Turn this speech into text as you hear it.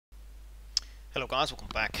Hello guys, welcome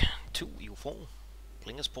back to EU4,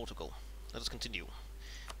 playing as Portugal. Let us continue.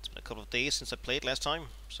 It's been a couple of days since I played last time,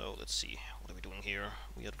 so let's see, what are we doing here?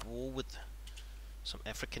 We are at war with some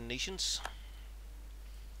African nations.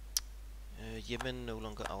 Yemen, no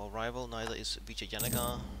longer our rival, neither is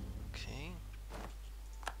Vijayanagar. Okay.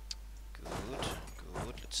 Good,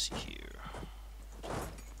 let's see here.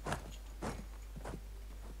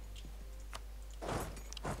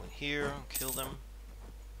 Go in here, kill them.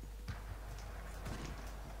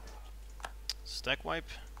 Stack wipe.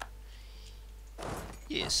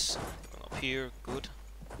 Yes. Going up here. Good.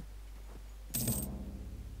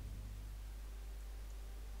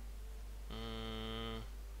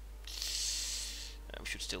 We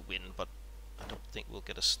should still win, but I don't think we'll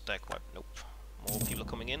get a stack wipe. Nope. More people are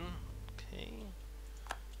coming in. Okay.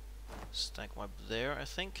 Stack wipe there, I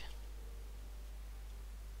think.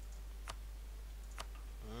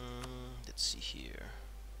 Let's see here.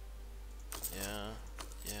 Yeah.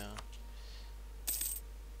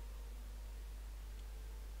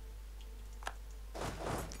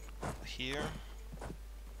 Here.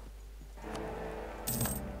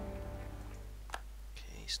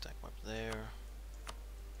 Okay, stack wipe there.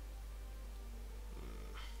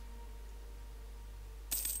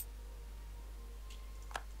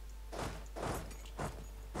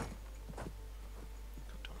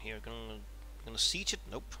 Go down here. Gonna siege it.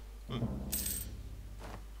 Nope. All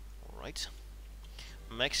right.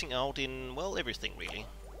 Maxing out in, well, everything really.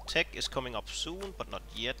 Tech is coming up soon, but not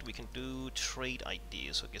yet. We can do trade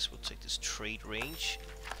ideas, so I guess we'll take this trade range.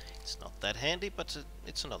 It's not that handy, but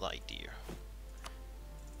it's another idea.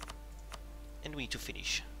 And we need to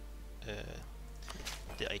finish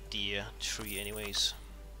the idea tree anyways.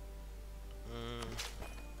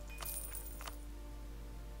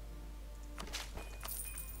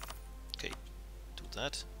 Okay, do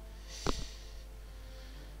that.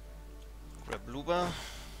 Grab Luba.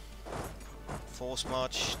 Force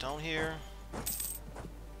march down here.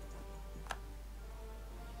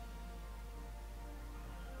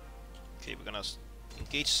 Okay, we're gonna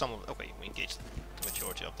engage some of. Okay, we engaged the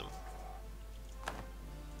majority of them.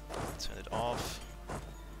 Turn it off.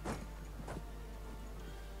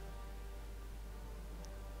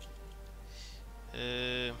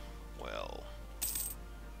 Well,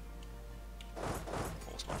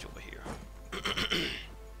 force march over here.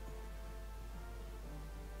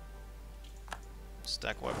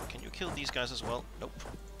 Stack wipe. Can you kill these guys as well? Nope.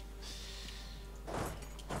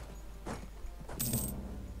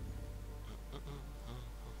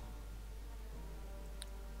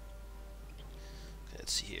 Okay,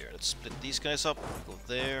 let's see here. Let's split these guys up. Go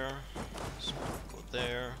there. Go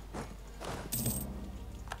there.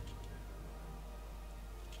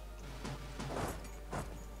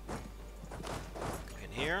 Go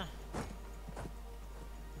in here.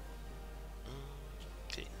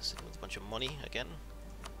 Okay, sitting with a bunch of money again.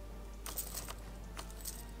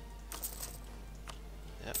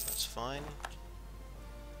 Yep, that's fine.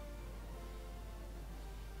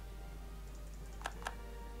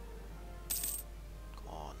 Come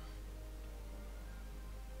on.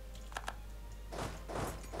 Go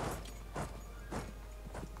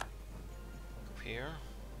up here.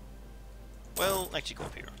 Well, actually go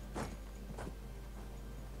up here.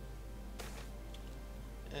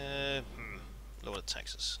 Lower the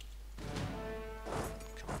taxes.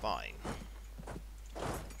 Combine.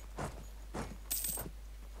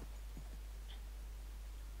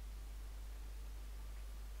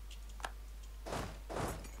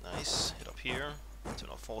 Nice. Hit up here. Turn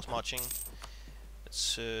off force marching.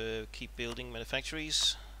 Let's keep building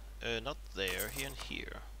manufactories. Not there. Here and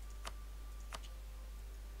here.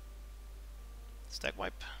 Stack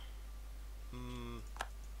wipe.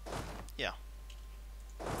 Yeah.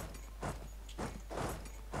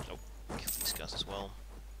 Nope. Kill these guys as well.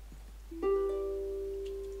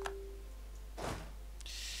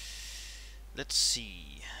 Let's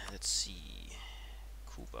see.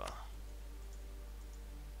 Cuba.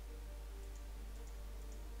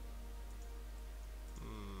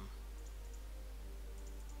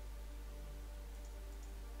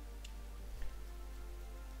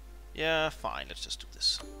 Yeah, fine, let's just do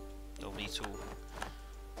this. No need to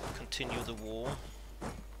continue the war.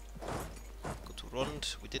 Go to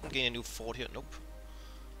Rund. We didn't gain a new fort here, nope.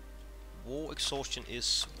 War exhaustion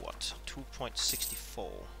is what? 2.64.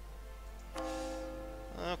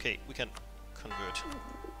 Okay, we can convert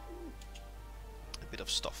a bit of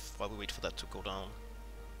stuff while we wait for that to go down.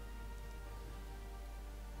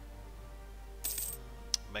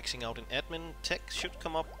 Maxing out in admin. Tech should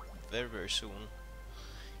come up very, very soon.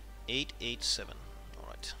 887.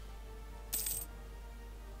 Alright.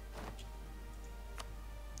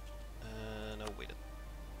 No.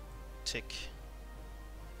 tech.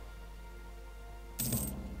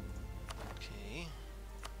 Okay.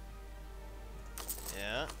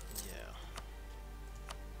 Yeah, yeah.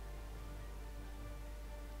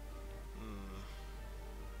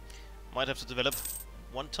 Might have to develop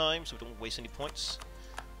one time so we don't waste any points.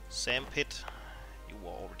 Sandpit, you are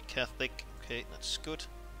already Catholic. Okay, that's good.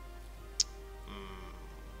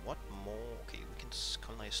 What more? Okay, we can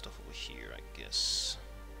colonize stuff over here, I guess.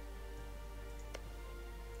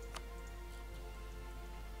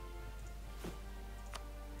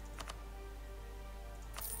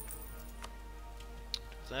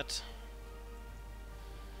 Do that.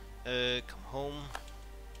 Come home.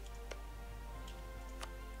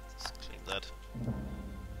 Let's claim that.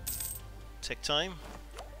 Tech time.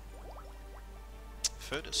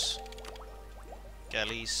 Furtus.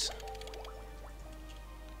 Galleys.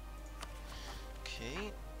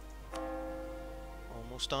 Okay.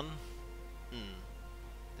 Almost done.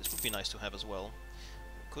 This would be nice to have as well.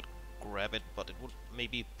 We could grab it, but it would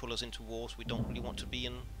maybe pull us into wars we don't really want to be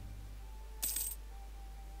in.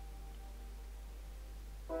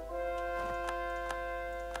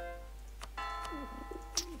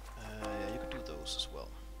 You could do those as well.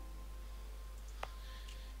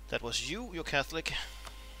 That was you, you're Catholic.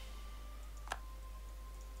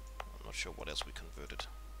 I'm not sure what else we converted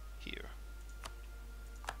here.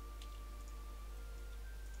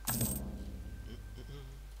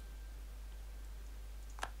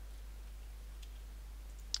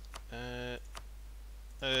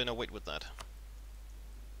 No, wait with that.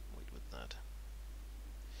 Wait with that.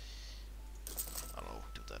 I don't know,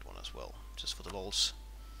 do that one as well, just for the lols.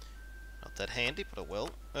 Not that handy, but oh well.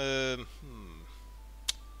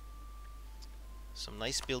 Some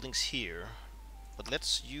nice buildings here, but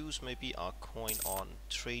let's use maybe our coin on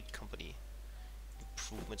trade company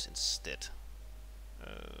improvements instead.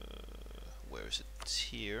 Where is it?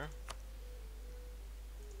 Here.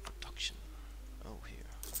 Production. Oh, here.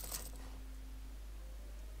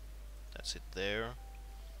 That's it there.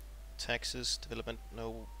 Taxes, development,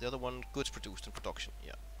 no. The other one, goods produced in production,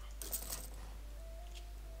 yeah.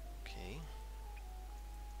 Okay.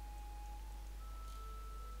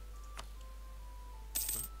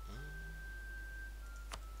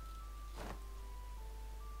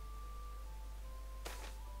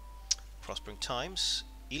 Prospering times.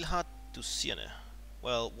 Ilhat Dusiane.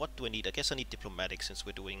 Well, what do I need? I guess I need diplomatic since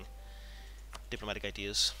we're doing diplomatic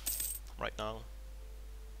ideas right now.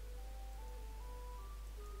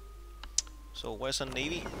 So where's our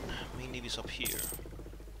navy? Main navy's up here.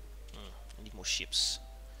 I need more ships.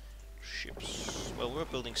 Ships. Well, we're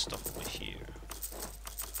building stuff over here. A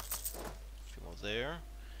few more there.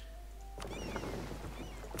 A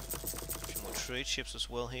few more trade ships as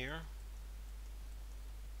well here.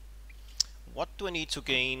 What do I need to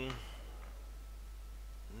gain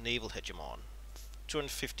naval hegemon?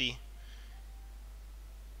 250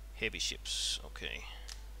 heavy ships. Okay.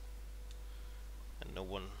 And no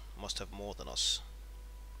one must have more than us.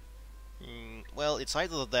 Well, it's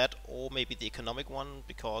either that or maybe the economic one,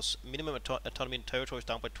 because minimum autonomy in territory is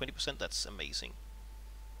down by 20%. That's amazing.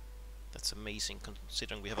 That's amazing,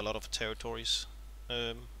 considering we have a lot of territories,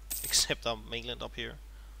 except our mainland up here.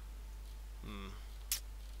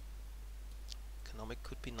 Economic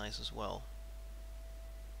could be nice as well.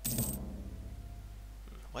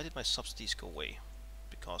 Why did my subsidies go away?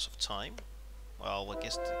 Because of time? Well, I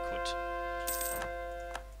guess they could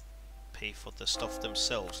pay for the stuff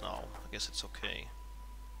themselves now. I guess it's okay.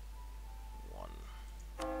 One.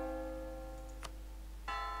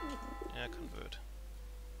 Yeah, convert.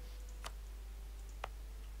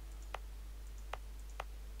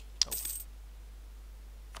 Oh.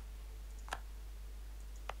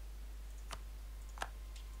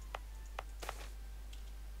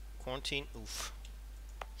 Quarantine, oof.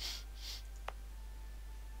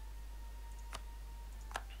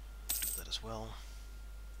 Do that as well.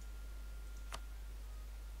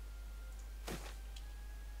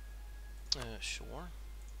 Sure.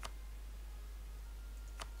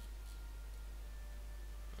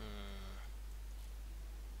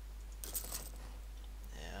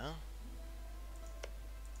 Yeah.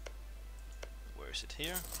 Where is it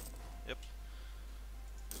here? Yep.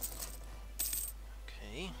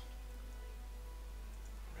 Okay.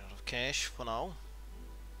 We're out of cash for now.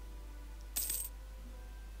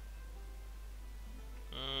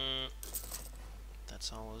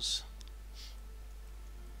 That's ours.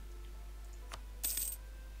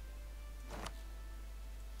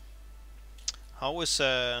 How's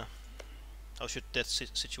your death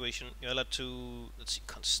situation? You're allowed to, let's see,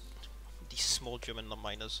 these small German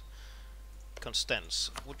miners. Constance,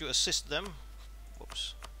 would you assist them?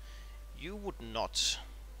 Whoops. You would not.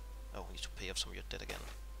 Oh, you need to pay off some of your debt again.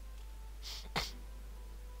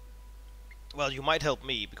 Well, you might help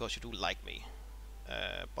me because you do like me,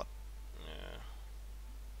 but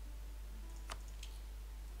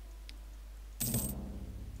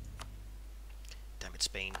damn it,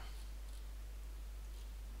 Spain.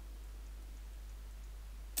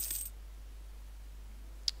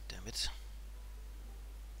 Damn it.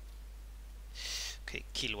 Okay,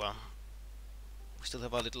 Kilwa. We still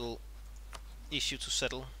have a little issue to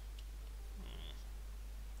settle.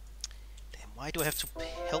 Damn, why do I have to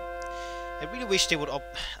help? I really wish they would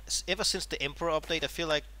ever since the Emperor update, I feel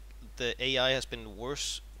like the AI has been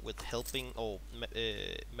worse with helping or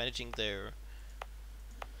managing their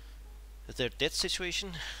debt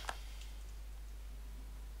situation.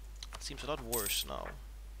 It seems a lot worse now.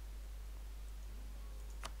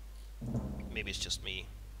 Maybe it's just me.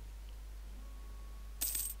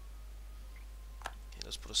 Okay,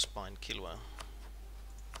 let's put a spine Kilwa.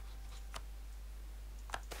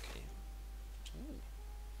 Okay. Ooh.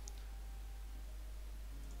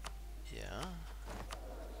 Yeah.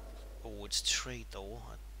 Oh, it's trade though.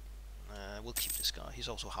 We'll keep this guy. He's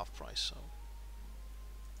also half price, so.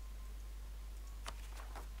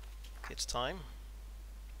 Okay, it's time.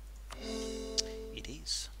 It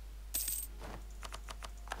is.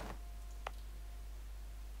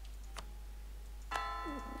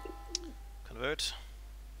 Convert.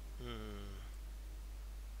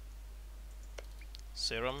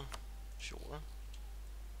 Serum. Sure.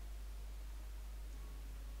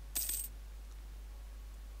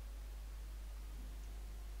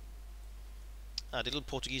 A little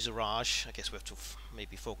Portuguese Raj. I guess we have to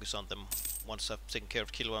maybe focus on them once I've taken care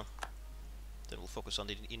of Kilwa. Then we'll focus on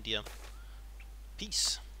India.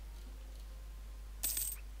 Peace.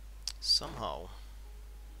 Somehow.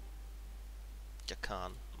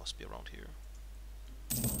 Jakan must be around here.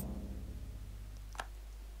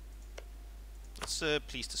 Let's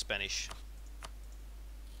please the Spanish.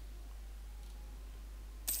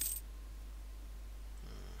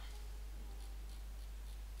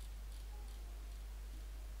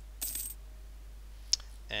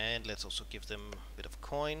 And let's also give them a bit of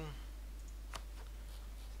coin,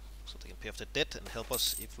 so they can pay off the debt and help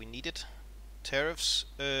us if we need it. Tariffs,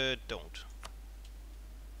 don't.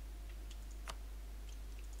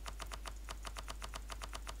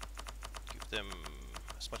 Give them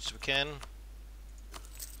as much as we can.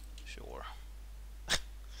 Sure.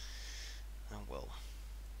 Oh well.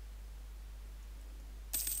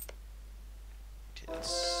 Okay,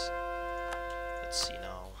 let's see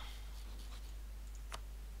now.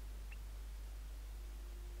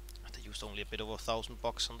 They used only a bit over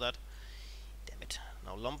 $1,000 on that. Damn it.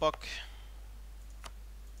 Now Lombok.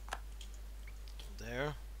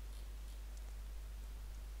 There.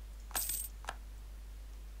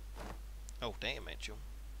 Oh damn it, you.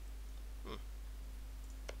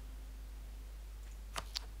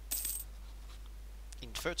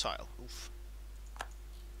 Infertile. Oof.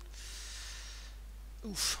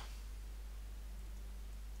 Oof.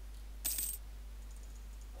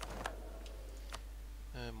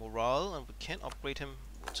 Morale, and we can upgrade him.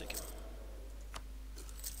 We'll take him.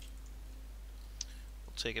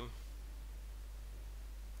 We'll take him.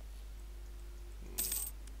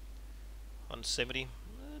 170.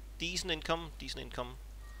 Decent income. Decent income.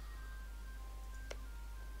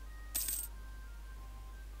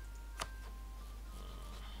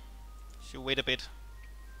 Should wait a bit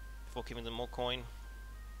before giving them more coin.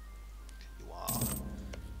 Okay, you are.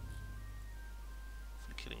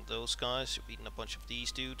 Killing those guys. You're eating a bunch of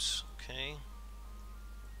these dudes. Okay.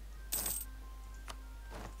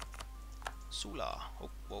 Sula.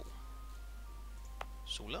 Oh, whoa.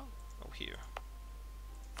 Sula? Oh, here.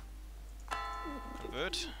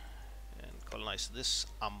 Convert. And colonize this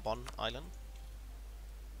Ambon island.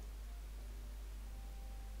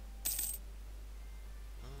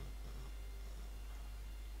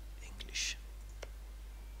 English.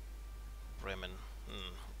 Bremen.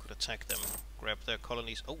 Could attack them. Grab their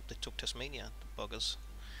colonies. Oh, they took Tasmania, the buggers.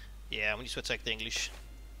 Yeah, we need to attack the English.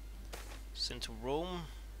 Send to Rome.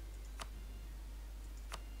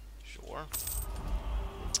 Sure.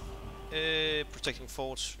 Protecting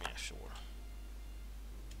forts. Yeah, sure.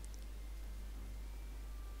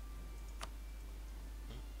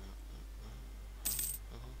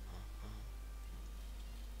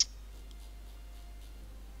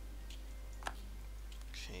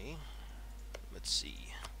 Okay. Let's see.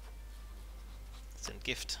 Send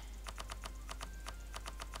gift.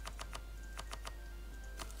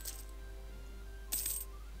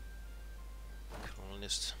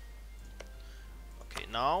 Colonist. Okay,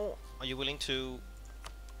 now are you willing to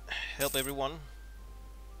help everyone?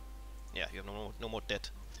 Yeah, you have no more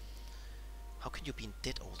debt. How can you be in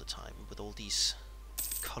debt all the time with all these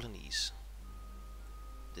colonies?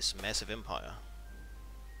 This massive empire.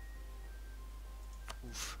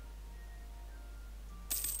 Oof.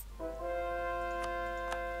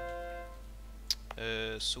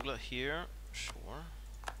 Sula here, sure.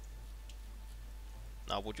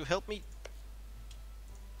 Now, would you help me?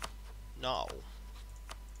 No.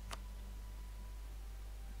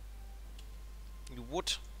 You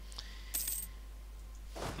would?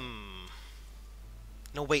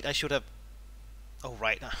 No, wait, I should have... Oh,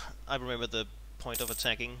 right. I remember the point of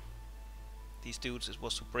attacking these dudes. It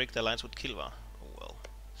was to break their lines with Kilva. Oh, well.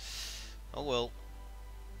 Oh, well.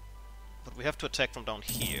 But we have to attack from down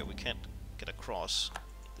here. We can't get across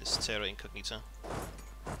this Terra Incognita.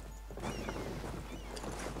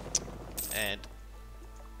 And...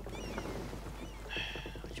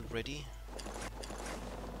 Are you ready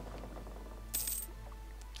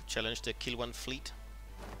to challenge the Kilwan fleet?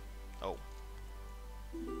 Oh.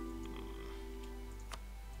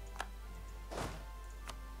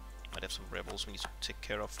 Might have some rebels we need to take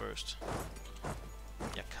care of first.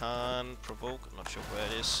 Yakan, provoke, I'm not sure where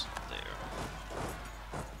it is. There.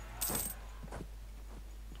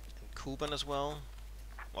 And Kuban as well.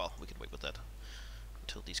 Well, we can wait with that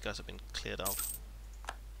until these guys have been cleared out.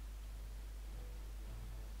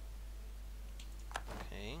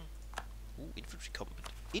 Okay. Ooh,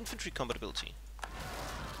 infantry compatibility.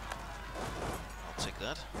 I'll take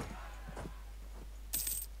that.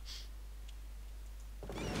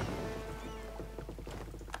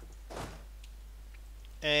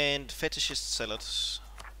 And fetishist zealots.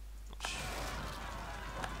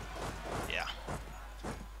 Yeah.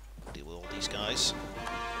 Deal with all these guys.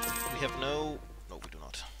 We have no... No, we do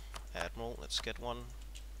not. Admiral, let's get one.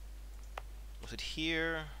 Was it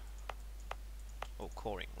here? Oh,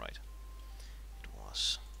 coring, right. It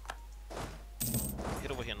was.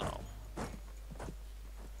 Get over here now.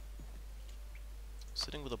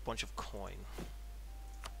 Sitting with a bunch of coin.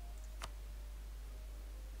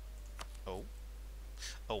 Oh.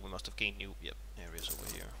 Oh, we must have gained new areas over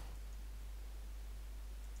here.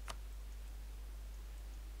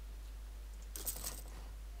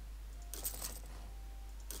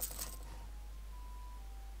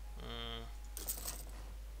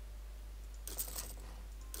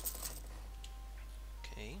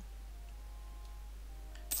 Okay.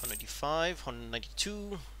 195,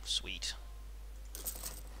 192, sweet.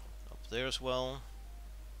 Up there as well.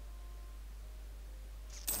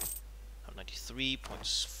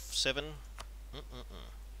 93.7.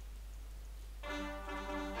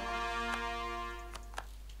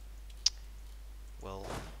 Well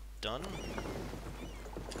done.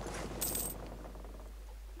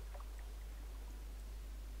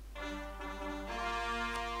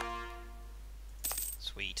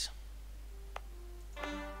 Sweet.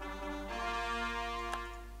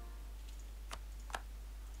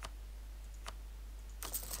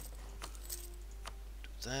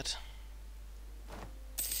 Do that.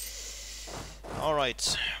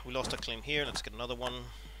 Alright, we lost our claim here, let's get another one.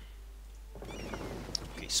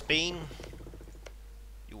 Okay, Spain.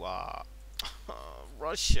 You are...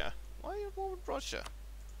 Russia. Why are you war with Russia?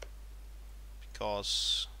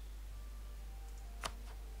 Because...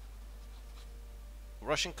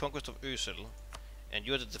 Russian conquest of Ursel, and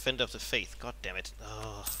you're the defender of the faith. God damn it.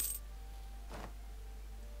 Ugh.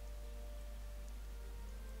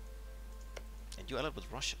 And you allied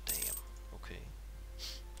with Russia, damn. Okay.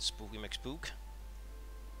 Spooky McSpook.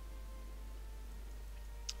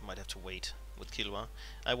 Might have to wait with Kilwa.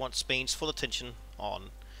 I want Spain's full attention on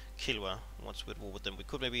Kilwa. Once we're at war with them, we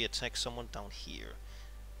could maybe attack someone down here.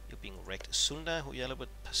 You're being wrecked. Sunda, who yelled with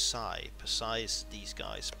Pasai. Pasai is these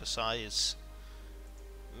guys. Pasai is...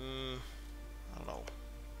 I don't know.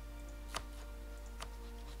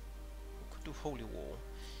 We could do Holy War.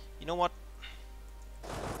 You know what?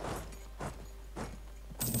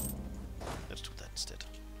 Let's do that instead.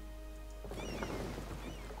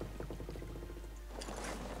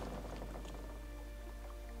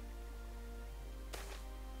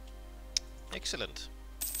 Excellent.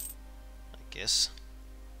 I guess.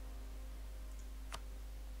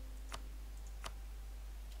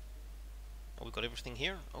 Oh, we got everything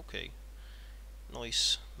here? Okay.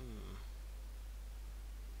 Noise.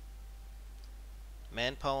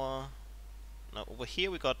 Manpower. Now over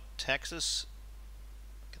here we got taxes.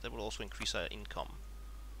 Okay, that will also increase our income.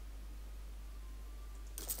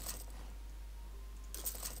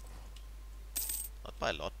 Not by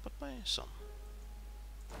a lot, but by some.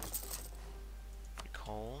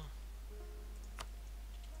 Recall.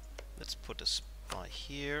 Let's put a spy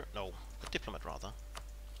here. No, a diplomat rather.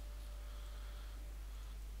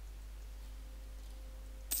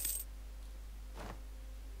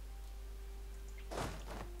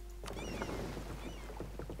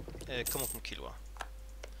 Come on from Kilua.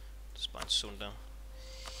 Despite Sunda.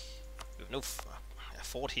 We have no a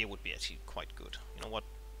fort here would be actually quite good. You know what?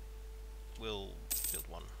 We'll build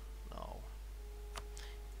one now.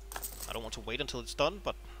 I don't want to wait until it's done,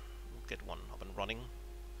 but we'll get one up and running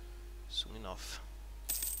soon enough.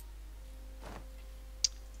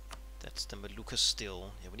 That's the Moluccas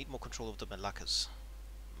still. Yeah, we need more control of the Moluccas.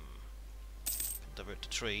 Can divert the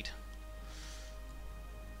trade.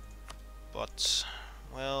 But,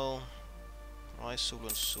 well, why Sulu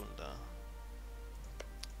and Sunda?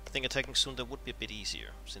 I think attacking Sunda would be a bit easier,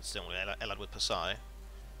 since they're only allied with Pasai.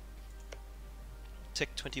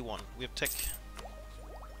 Tech 21. We have Tech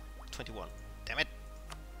 21. Damn it!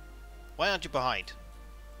 Why aren't you behind?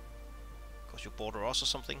 Because you border us or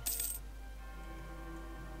something?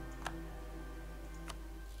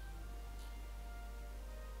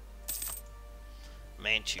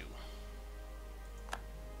 Manchu.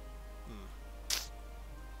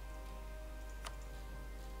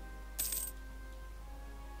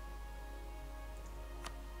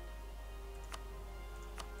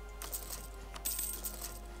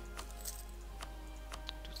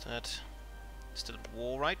 That still at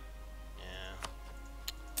war, right? Yeah.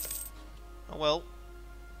 Oh well.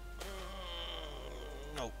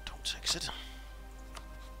 No, don't exit.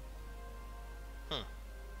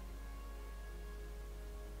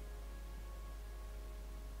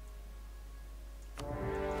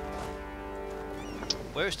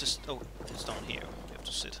 Where is this? Oh, it's down here. We have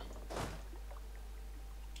to sit.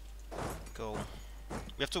 Go.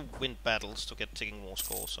 We have to win battles to get taking war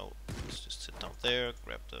score, so let's just sit down there,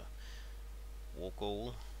 grab the war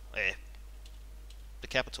goal. The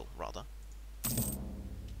capital, rather.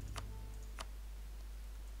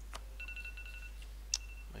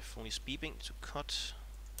 My phone is beeping to cut.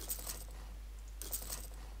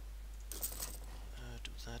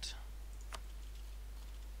 Do that.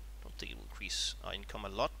 Don't think it will increase our income a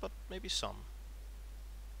lot, but maybe some.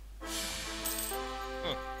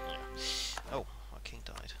 Yeah. Oh, our king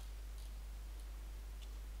died.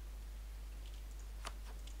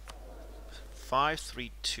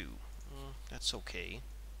 532. That's okay.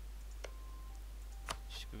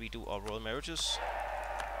 Should we redo our royal marriages?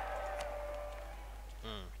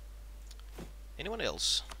 Anyone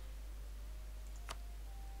else?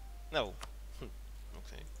 No.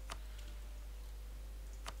 Okay.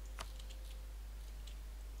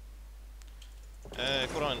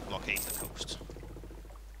 Go on and blockade the coast.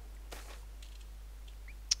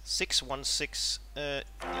 616.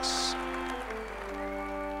 Yes.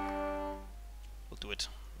 We'll do it.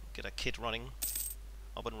 Get a kid running.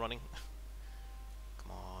 Up and running.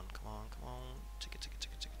 Come on, come on, come on. Take it, take it,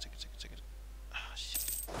 take it, take it, take it, take it, take it. Ah, shit.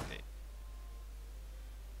 Okay.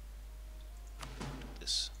 Do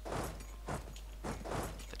this.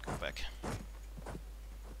 Let go back.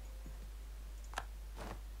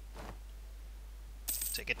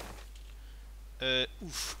 Take it.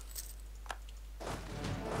 Oof.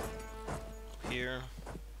 Here.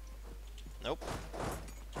 Nope.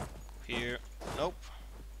 Here. Nope.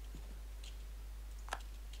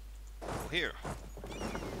 Go here.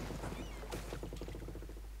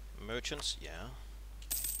 Merchants, yeah.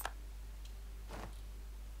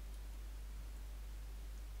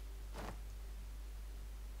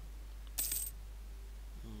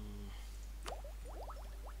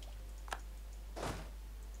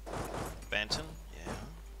 Banton, yeah.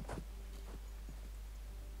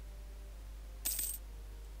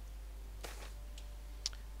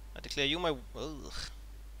 I declare you my... Ugh.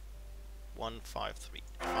 153.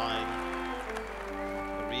 Fine.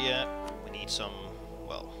 Maria, we need some,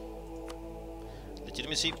 well,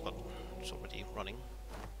 legitimacy, but it's already running.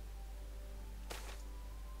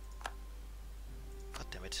 God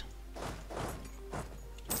damn it.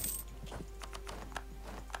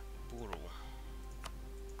 Buru.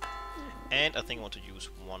 And I think I want to use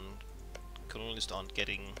one colonialist on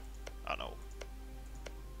getting... I don't know.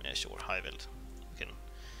 Yeah, sure, Highveld. We can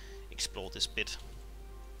explore this bit.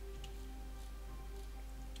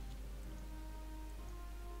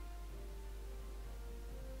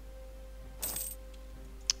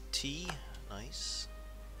 T, nice.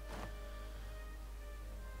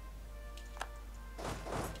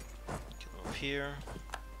 Get over here.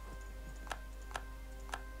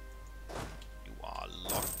 You are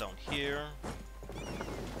locked down here.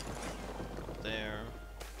 Go there.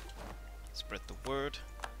 Spread the word.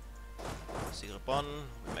 Zero bun,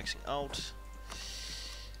 we're maxing out.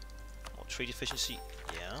 More trade efficiency,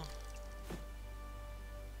 yeah.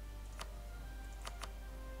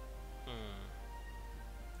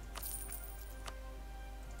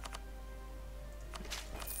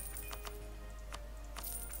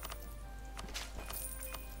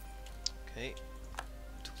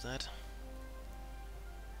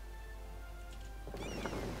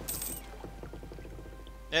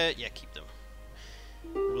 Yeah, keep them.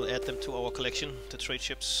 We'll add them to our collection, the trade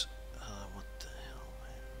ships. What the hell,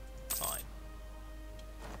 man? Fine.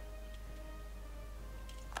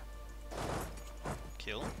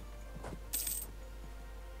 Kill.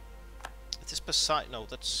 Is this Pasai? No,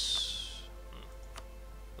 that's...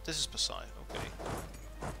 But this is Pasai, okay.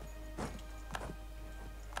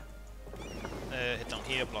 Head down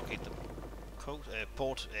here, blockade the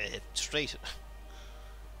port, straight.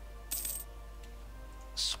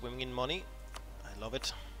 Swimming in money. I love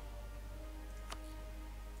it.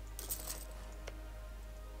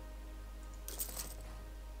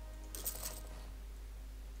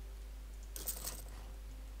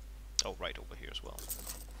 Oh, right over here as well.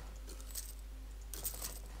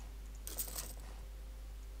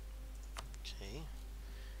 Okay.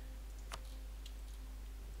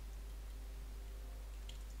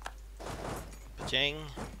 Pajang.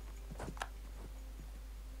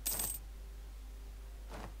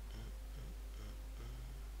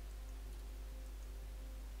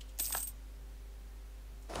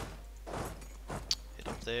 Hit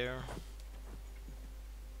up there.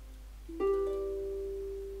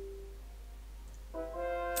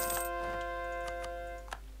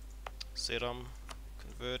 Serum,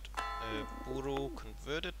 convert, Buru,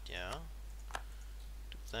 converted, yeah.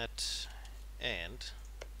 Do that, and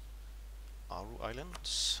Aru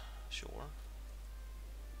Islands, sure.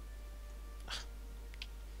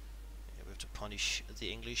 Yeah, we have to punish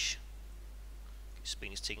the English.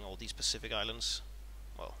 Spain is taking all these Pacific islands.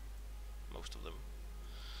 Well, most of them.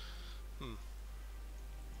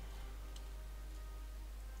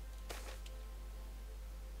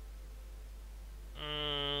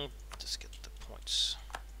 Just get the points.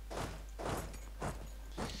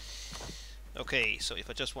 Okay, so if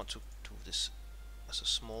I just want to do this as a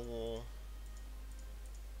small wall,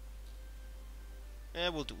 yeah,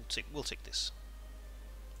 we'll take this.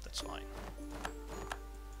 That's fine.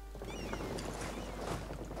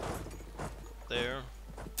 There.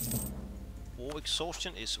 War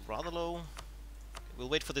exhaustion is rather low. We'll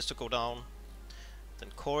wait for this to go down, then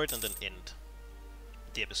core it, and then end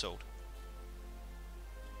the episode.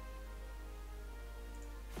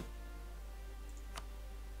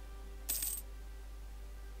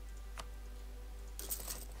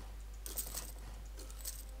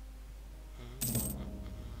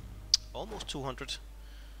 Almost 200.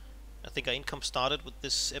 I think our income started with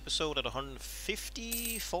this episode at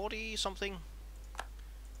 150, 40 something.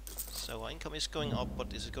 So our income is going up,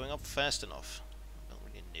 but is it going up fast enough? I don't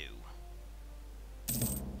really know.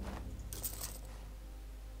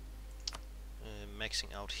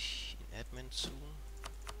 Maxing out in admin soon.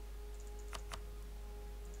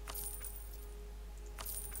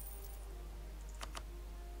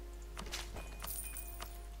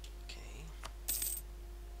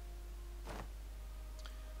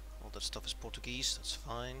 That stuff is Portuguese, that's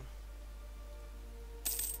fine.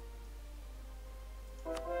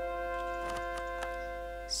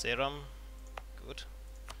 Serum, good.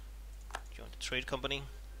 Join the trade company.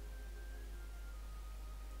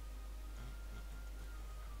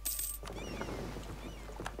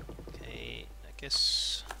 Okay, I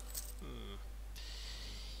guess...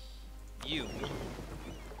 You...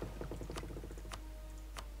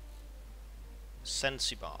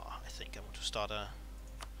 Zanzibar, I think I want to start a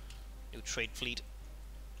new trade fleet.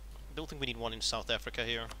 Don't think we need one in South Africa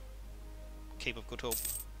here. Cape of Good Hope.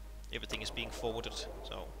 Everything is being forwarded,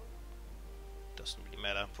 so doesn't really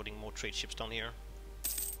matter putting more trade ships down here.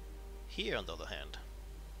 Here, on the other hand,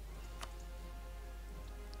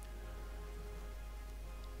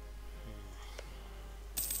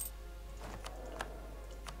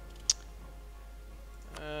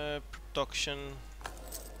 production.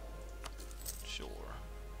 Sure.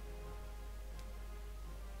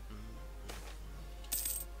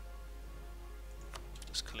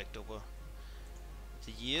 Just collect over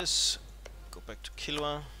the years. Go back to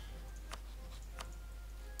Kilwa.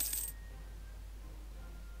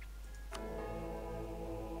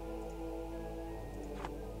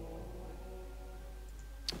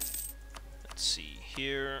 Let's see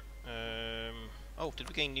here. Oh, did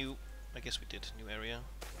we gain new? I guess we did. New area.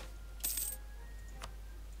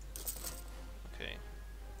 Okay.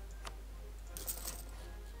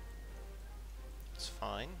 It's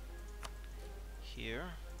fine. Here.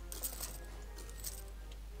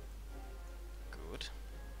 Good.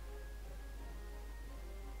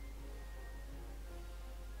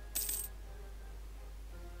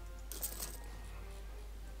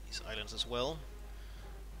 These islands as well.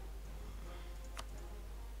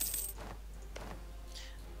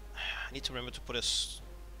 I need to remember to put a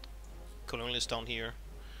colonialist down here.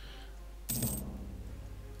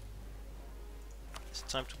 This Is it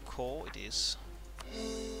time to core? It is.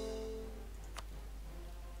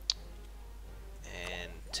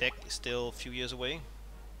 And tech is still a few years away.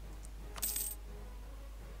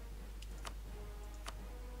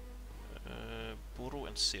 Buru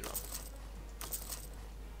and Serum.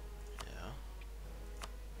 Yeah.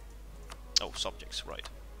 Oh, subjects, right.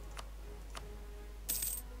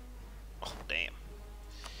 Oh, damn.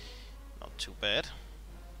 Not too bad.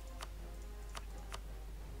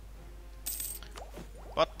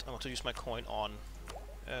 But I want to use my coin on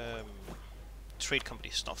trade company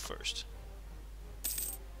stuff first.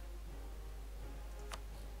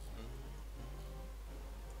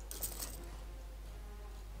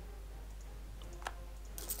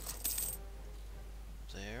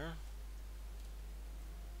 There.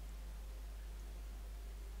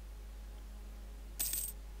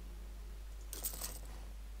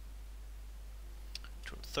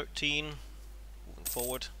 213. Moving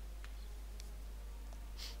forward.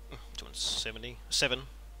 270.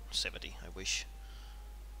 70, I wish.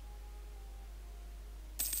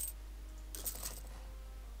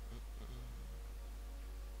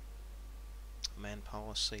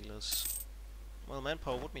 Manpower, sailors. Well,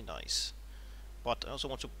 manpower would be nice. But I also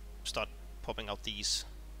want to start popping out these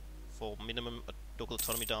for minimum local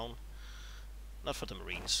autonomy down. Not for the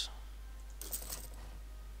Marines.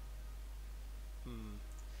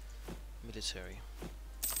 Military.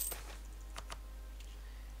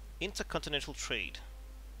 Intercontinental trade.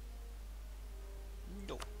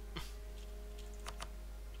 No.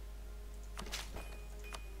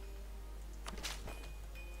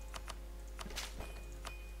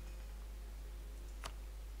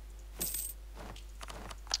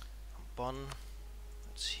 Bonn.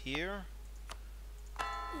 That's here.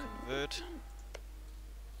 Convert.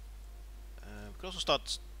 We could also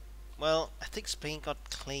start. Well, I think Spain got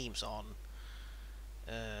claims on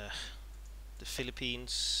the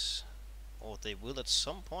Philippines, or they will at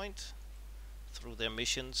some point through their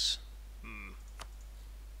missions.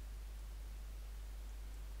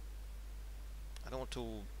 I don't want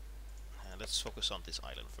to. Let's focus on this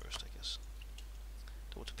island first, I guess.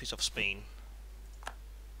 Don't want to piss off Spain.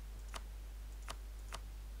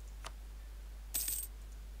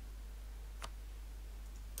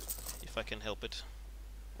 If I can help it.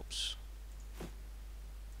 Whoops.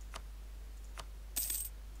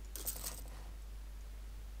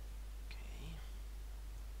 Okay.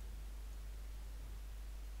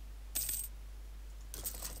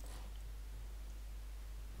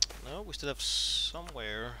 No, we still have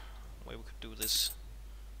somewhere where we could do this.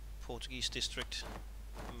 Portuguese district.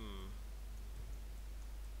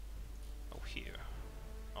 Oh, here.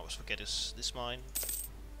 I always forget, is this mine?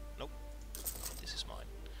 Nope. This is mine.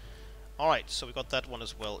 Alright, so we got that one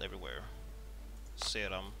as well everywhere.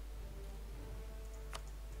 Serum.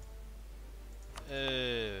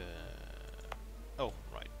 Oh,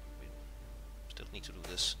 right. We still need to do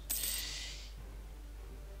this.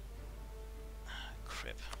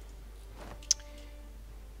 Crap.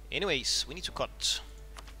 Anyways, we need to cut.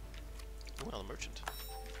 Oh, another merchant.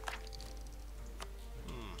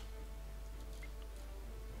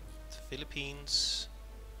 The Philippines.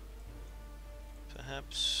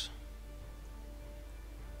 Perhaps.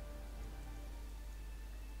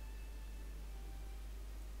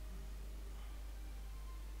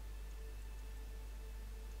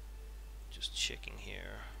 Just checking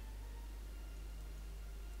here.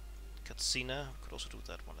 Katsina, could also do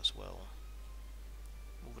that one as well.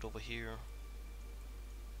 Move it over here.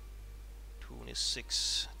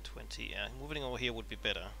 26, 20. Yeah, moving over here would be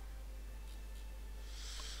better.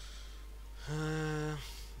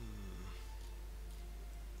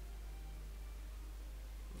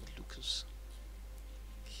 Lucas.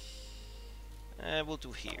 We'll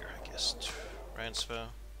do here, I guess. Transfer.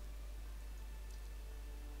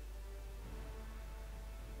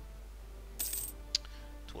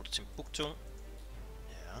 Towards Timbuktu.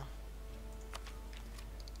 Yeah.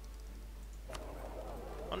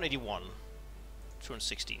 181.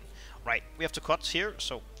 216. Right, we have to cut here,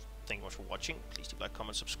 so thank you much for watching. Please do like,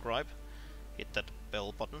 comment, subscribe. Hit that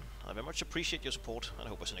bell button. I very much appreciate your support, and I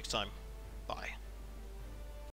hope I'll see you next time. Bye.